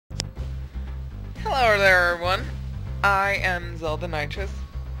Hello there, everyone. I am Zelda Nitrous,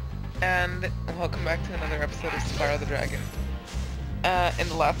 and welcome back to another episode of Spyro the Dragon. In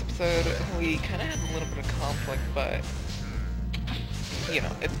the last episode, we kind of had a little bit of conflict, but you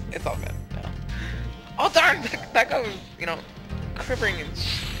know, it's all good now. Oh darn! That guy was, you know, quivering in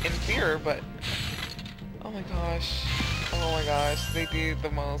fear, but oh my gosh, they do the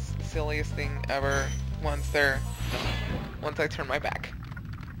most silliest thing ever once I turn my back.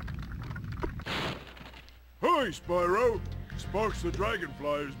 Hi, Spyro! Sparks the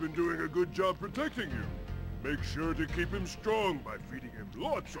Dragonfly has been doing a good job protecting you. Make sure to keep him strong by feeding him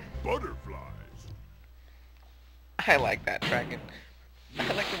lots of butterflies. I like that dragon.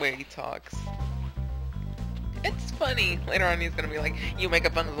 I like the way he talks. It's funny. Later on he's gonna be like, you make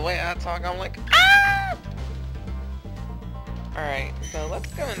fun of the way I talk. I'm like, ah! Alright, so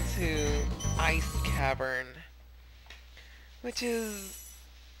let's go into Ice Cavern. Which is...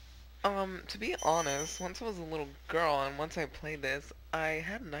 to be honest, once I was a little girl and once I played this, I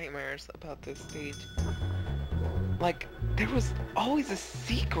had nightmares about this stage. Like, there was always a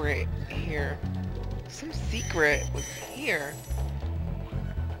secret here. Some secret was here.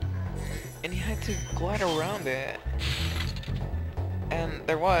 And you had to glide around it. And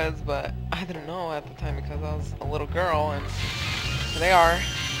there was, but I didn't know at the time because I was a little girl, and here they are,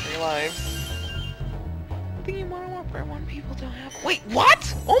 real lives. The Modern Warfare 1 people don't have... Wait,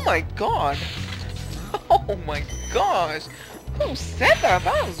 what? Oh my god! Oh my gosh! Who said that?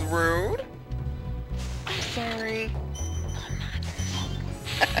 That was rude! I'm sorry.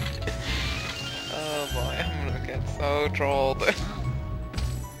 Oh boy, I'm gonna get so trolled.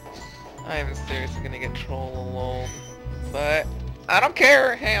 I am seriously gonna get trolled alone. But, I don't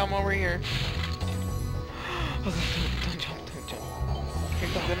care! Hey, I'm over here. Oh, don't jump. Here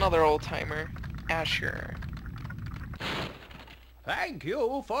comes another old timer. Asher. Thank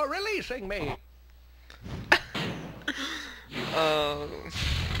you for releasing me.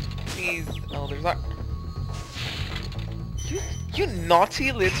 These elders are... You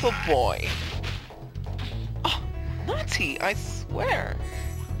naughty little boy. Oh, naughty, I swear.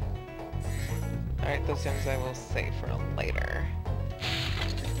 Alright, those gems I will save for later.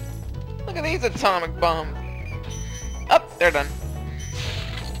 Look at these atomic bombs. Oh, they're done.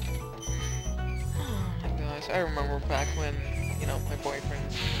 Oh my gosh, I remember back when, you know, my boyfriend,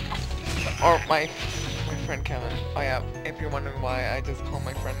 or my friend Kevin. Oh yeah, if you're wondering why I just call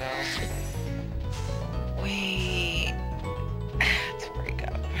my friend now. We had to break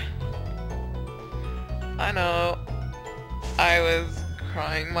up. I know. I was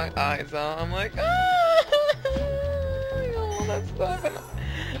crying my eyes out. I'm like, ah, all that stuff. And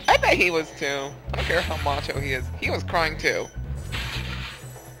I bet he was too. I don't care how macho he is. He was crying too.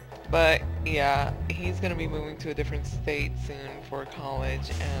 But yeah, he's gonna be moving to a different state soon for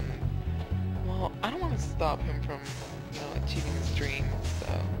college, and well, I don't want to stop him from, you know, achieving his dreams. So,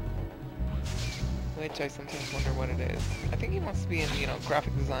 which I sometimes wonder what it is. I think he wants to be in, you know,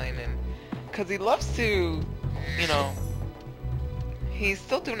 graphic design, and because he loves to, you know, he's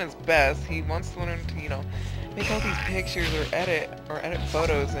still doing his best. He wants to learn to, you know, make all these pictures or edit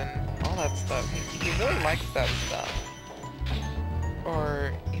photos and all that stuff. He really likes that stuff.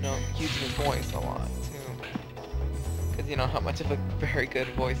 Or, you know, use his voice a lot too, because you know how much of a very good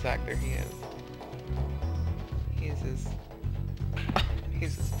voice actor he is.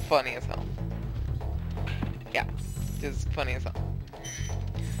 He's just funny as hell. Yeah, just funny as hell.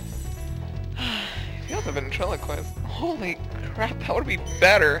 He feels a ventriloquist. Holy crap, that would be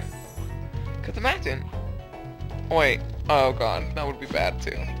better. Cause imagine. Wait, oh god, that would be bad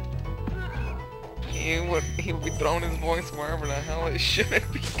too. He would be throwing his voice wherever the hell it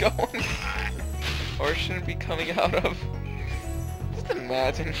shouldn't be going. Or shouldn't be coming out of. Just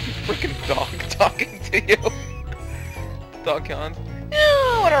imagine a freaking dog talking to you. Dog yawns.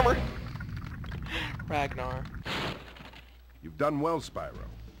 Yeah, whatever. Ragnar. You've done well, Spyro.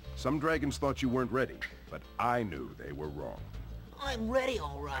 Some dragons thought you weren't ready, but I knew they were wrong. I'm ready,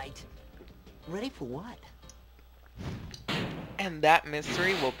 all right. Ready for what? And that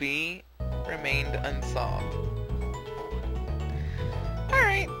mystery will be remained unsolved.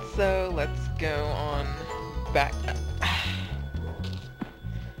 Alright, so let's go on back.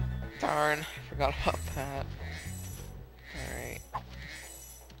 Darn, I forgot about that. Alright.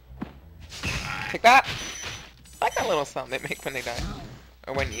 Take that! I like that little sound they make when they die.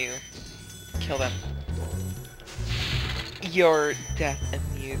 Or when you kill them. Your death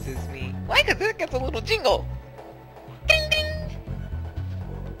amuses me. Why? Because it gets a little jingle! Ding ding!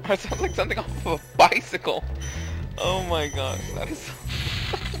 Or it sounds like something off of a bicycle. Oh my gosh, that is...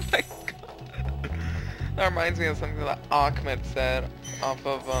 Oh my god. That reminds me of something that Ahmed said off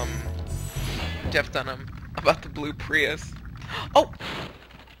of, Jeff Dunham about the blue Prius. Oh!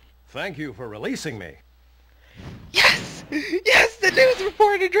 Thank you for releasing me. Yes! Yes, the news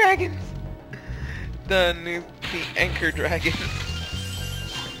reporter dragons! The anchor dragons.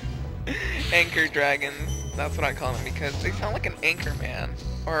 Anchor dragons. That's what I call them because they sound like an anchor man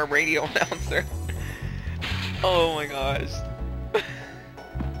or a radio announcer. Oh my gosh.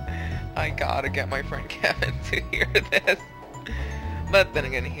 I gotta get my friend Kevin to hear this. But then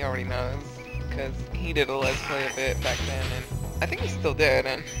again, he already knows because he did a Let's Play of it back then, and I think he still did,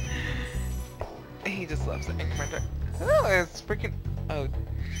 and he just loves the anchor man. Oh, it's freaking... Oh,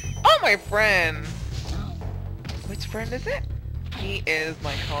 my friend! Which friend is it? He is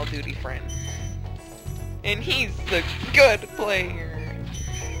my Call of Duty friend. And he's a good player.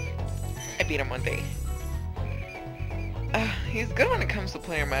 I beat him one day. He's good when it comes to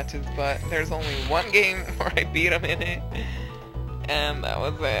player matches, but there's only one game where I beat him in it. And that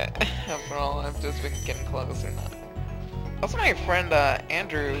was it. After all, I've just been getting close or not. Also my friend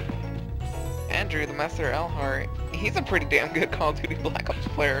Andrew, the Master Elhart, he's a pretty damn good Call of Duty Black Ops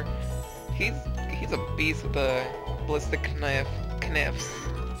player. He's a beast with the ballistic knives.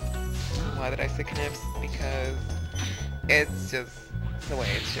 Why did I say knives? Because it's just the way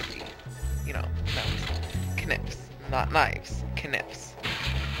it should be. You know, knives, not knives, knives.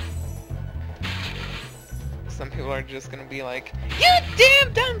 Some people are just gonna be like, "You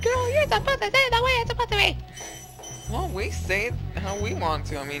damn dumb girl, you're supposed to say it the way it's supposed to be." Well, we say it how we want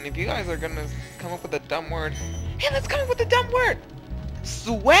to. I mean, if you guys are gonna come up with a dumb word, hey, let's come up with a dumb word.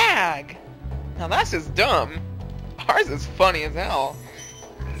 Swag. Now that's just dumb. Ours is funny as hell.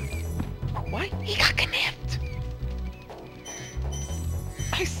 What? He got kniffed.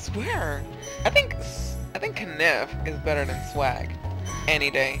 I swear. I think kniff is better than swag. Any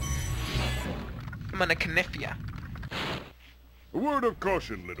day. I'm gonna kniff ya. A word of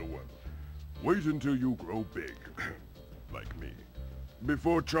caution, little one. Wait until you grow big, like me,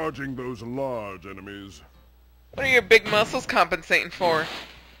 before charging those large enemies. What are your big muscles compensating for?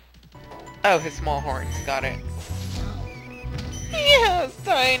 Oh, his small horns. Got it. He has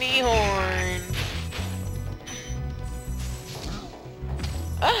tiny horns.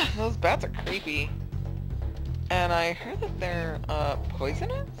 Ah, those bats are creepy. And I heard that they're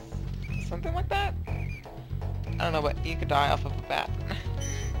poisonous? Something like that? I don't know, but you could die off of a bat.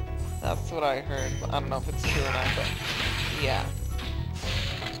 That's what I heard. I don't know if it's true or not, but yeah.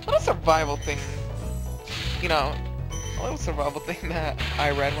 A little survival thing, you know, a little survival thing that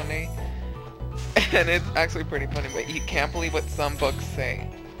I read one day. And it's actually pretty funny, but you can't believe what some books say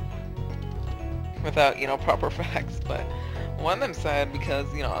without, you know, proper facts. But one of them said,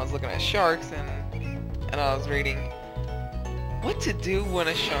 because, you know, I was looking at sharks and I was reading what to do when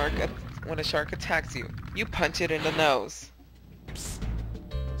a shark attacks you. You punch it in the nose. Psst.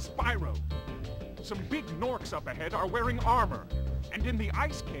 Spyro, some big Norks up ahead are wearing armor, and in the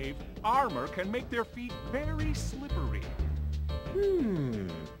ice cave, armor can make their feet very slippery.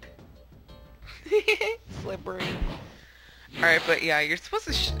 Slippery. Alright, but yeah, you're supposed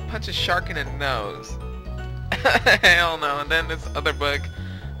to punch a shark in the nose. Hell no. And then this other book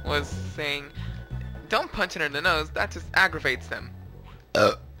was saying, don't punch it in the nose, that just aggravates them.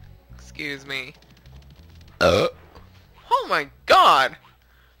 Excuse me. Oh my god!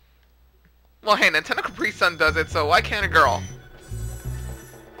 Well, hey, Nintendo Capri Sun does it, so why can't a girl?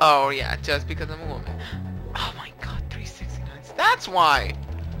 Oh yeah, just because I'm a woman. Oh my god, 369s. That's why!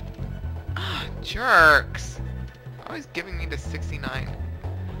 Ah, jerks. Always giving me the 69.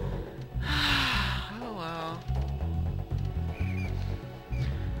 Oh well.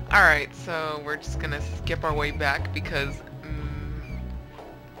 Alright, so we're just gonna skip our way back because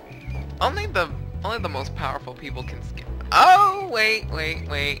only the most powerful people can skip. Oh, wait.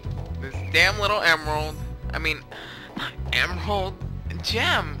 This damn little emerald. I mean, not emerald.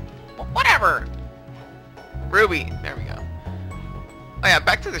 Gem. Whatever. Ruby. There we go. Oh yeah,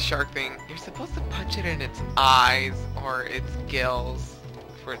 back to the shark thing. You're supposed to punch it in its eyes or its gills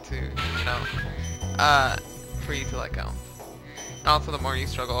for it to, you know, for you to let go. Also, the more you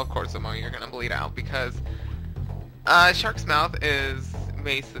struggle, of course, the more you're gonna bleed out because shark's mouth is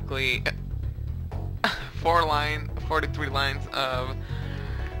basically 43 lines of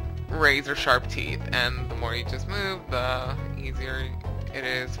razor sharp teeth, and the more you just move, the easier it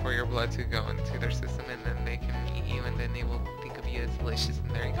is for your blood to go into their system, and then they can eat you, and then they will think of you as delicious,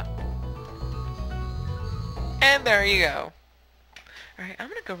 and there you go. And there you go. Alright, I'm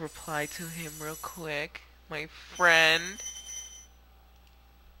gonna go reply to him real quick, my friend.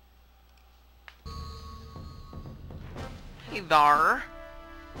 Hey there.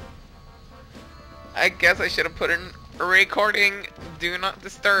 I guess I should have put in a recording, do not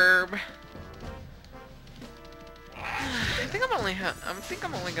disturb. think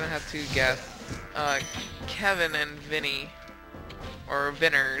I'm only gonna have two guests. Kevin and Vinny. Or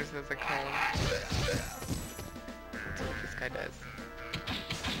Vinners, as I call them. Let's see what this guy does.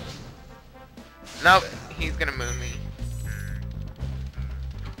 Nope, he's gonna moon me.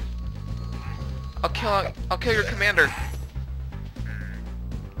 I'll kill your commander.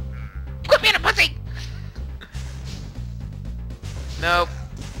 Quit being a pussy! Nope.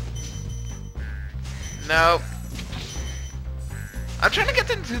 Nope. I'm trying to get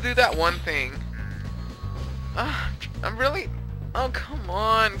them to do that one thing. I'm really... Oh, come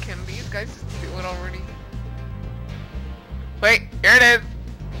on. Can these guys just do it already? Wait, here it is.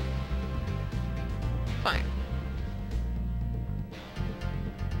 Fine.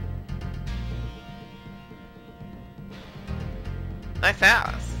 Nice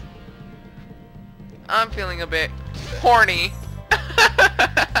ass. I'm feeling a bit horny.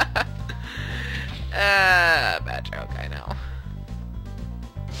 Bad joke, I know.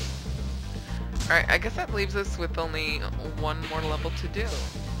 Alright, I guess that leaves us with only one more level to do.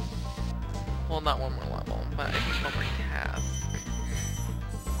 Well, not one more level, but I think one more task.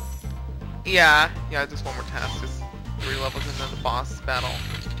 Yeah, just one more task. Just 3 levels into the boss battle.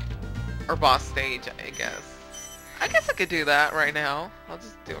 Or boss stage, I guess. I guess I could do that right now. I'll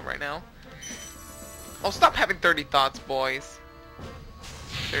just do it right now. Oh, stop having 30 thoughts, boys.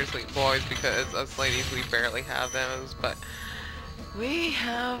 Seriously, boys, because us ladies, we barely have those, but we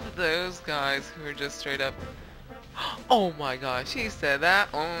have those guys who are just straight up, oh my gosh, she said that,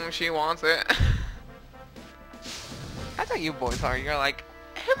 oh, she wants it. That's how you boys are. You're like,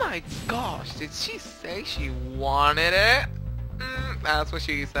 oh my gosh, did she say she wanted it? That's what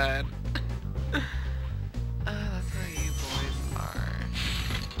she said. That's how you boys are.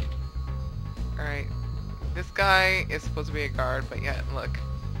 Alright, this guy is supposed to be a guard, but yet, look,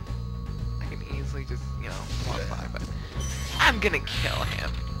 I can easily just, you know, walk by, but I'm gonna kill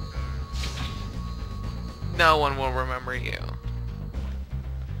him. No one will remember you.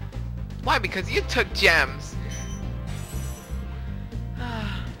 Why? Because you took gems. Man,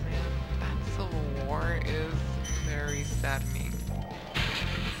 that Civil War is very saddening.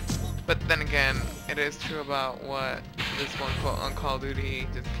 But then again, it is true about what this one quote on Call of Duty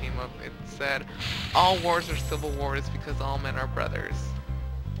just came up. It said, all wars are civil wars because all men are brothers.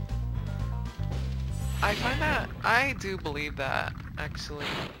 I find that, I do believe that, actually.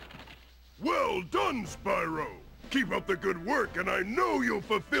 Well done, Spyro! Keep up the good work, and I know you'll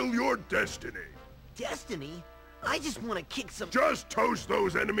fulfill your destiny! Destiny? I just want to kick some... Just toast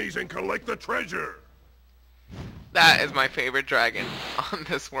those enemies and collect the treasure! That is my favorite dragon on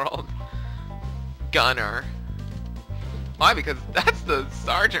this world. Gunner. Why? Because that's the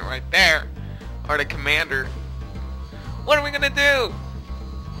sergeant right there. Or the commander. What are we gonna do?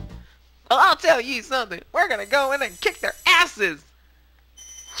 Well, I'll tell you something. We're gonna go in and kick their asses.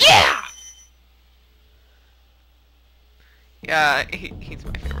 Yeah! Yeah, he's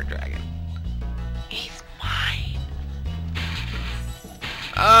my favorite dragon. He's mine.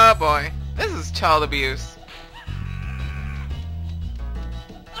 Oh boy. This is child abuse.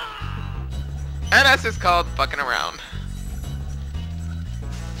 And that's just called fucking around.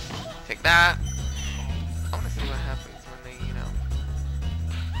 Take that. I wanna see what happens when they, you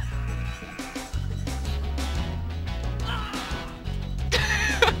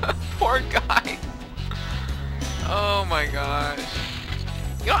know. Poor guy. Oh my gosh.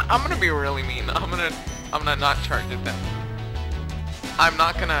 You know what? I'm gonna be really mean. I'm gonna not charge at them. I'm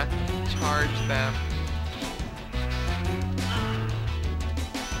not gonna charge them.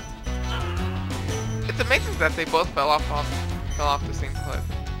 It's amazing that they both fell off the same cliff.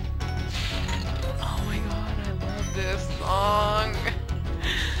 Oh my god, I love this song.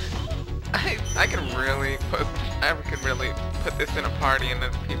 I could really put this in a party and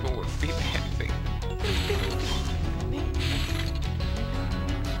then people would be dancing.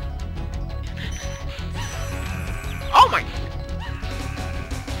 Oh my!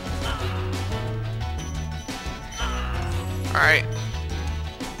 Alright.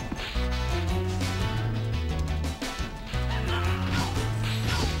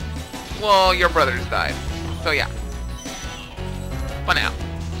 Well, your brothers died. So yeah. But now.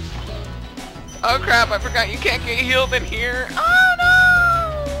 Oh crap, I forgot you can't get healed in here. Oh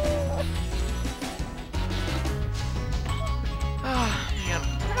no! Oh man,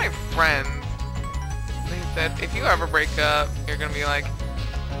 one of my friends, they said, if you ever break up, you're gonna be like,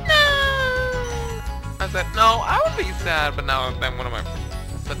 no! I said, no, I would be sad, but now then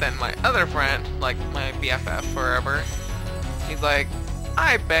my other friend, like my BFF forever, he's like,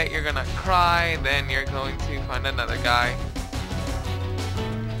 I bet you're gonna cry, then you're going to find another guy.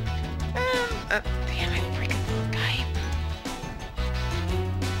 And, damn it, freaking Skype.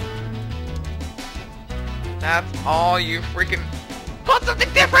 That's all you freaking... Want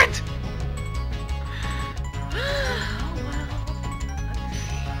something different!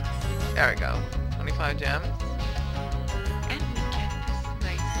 There we go. 25 gems. And we get this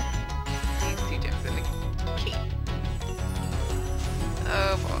nice tasty gems in the key.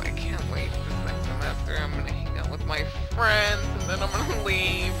 Oh boy, I can't wait for this next semester. I'm gonna hang out with my friends and then I'm gonna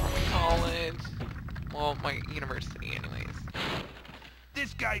leave from college. Well, my university anyways.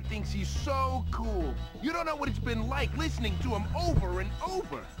 This guy thinks he's so cool. You don't know what it's been like listening to him over and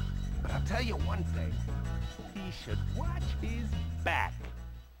over. But I'll tell you one thing. He should watch his back.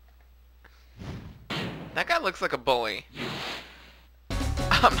 That guy looks like a bully.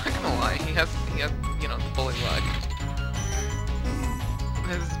 I'm not gonna lie, he has, you know, the bully look.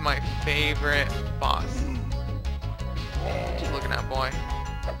 This is my favorite boss. What you looking at, boy?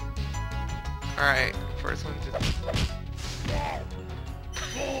 Alright, first one just...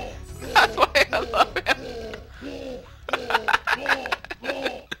 That's why I love him.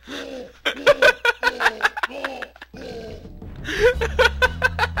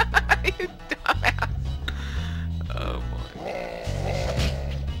 You dumbass. Oh boy.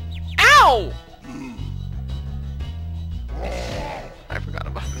 Ow! I forgot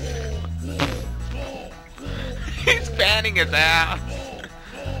about this. He's fanning his ass.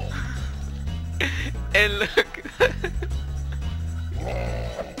 And look.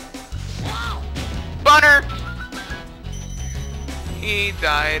 Boner! He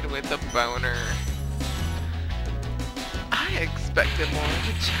died with a boner. I expected more of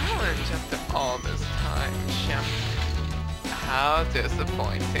a challenge after all this time, Shem. How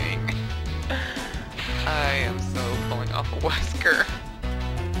disappointing. I am so pulling off a Wesker.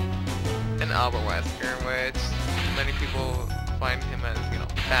 An Albert Wesker, which many people find him as, you know,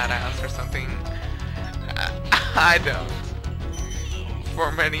 badass or something. I don't.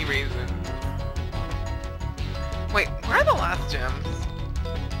 For many reasons. Wait, where are the last gems?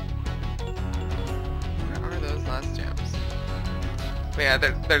 Where are those last gems? But yeah,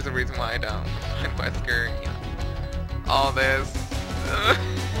 there's a reason why I don't find Wesker, you know, all this.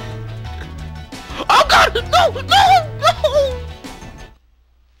 Oh god! No! No! No!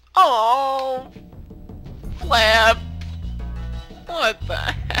 Oh! Flap! What the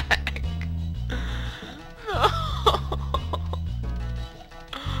heck? No!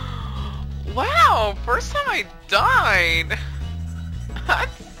 Wow! First time I died! That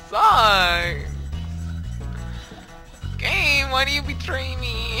sucks! Game, why do you betray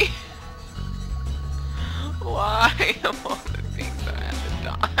me? Why of all the things that I had to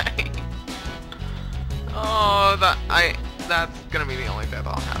die? Oh, that's gonna be the only death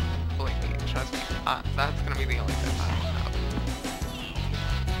I'll have. Believe me, trust me. That's gonna be the only death I'll have.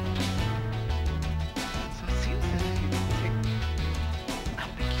 So it seems as if you take... I'm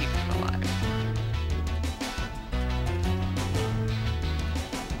gonna keep him alive.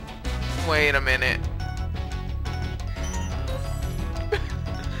 Wait a minute.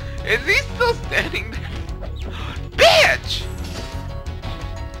 Is he still standing there? Bitch!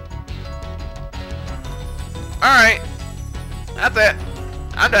 Alright. That's it.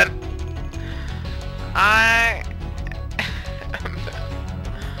 I'm done. I'm done.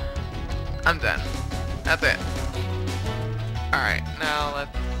 I'm done. That's it. Alright, now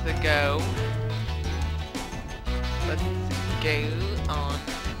let's go. Let's go on.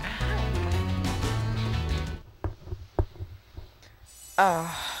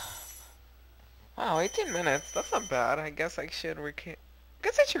 Wow, 18 minutes. That's not bad. I guess I should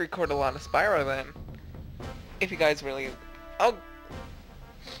record a lot of Spyro then. If you guys really... Oh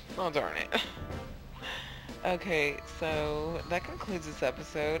darn it. Okay, so that concludes this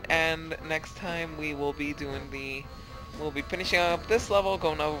episode, and next time we will be we'll be finishing up this level,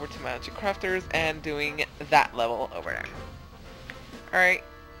 going over to Magic Crafters, and doing that level over there. Alright.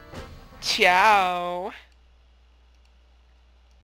 Ciao!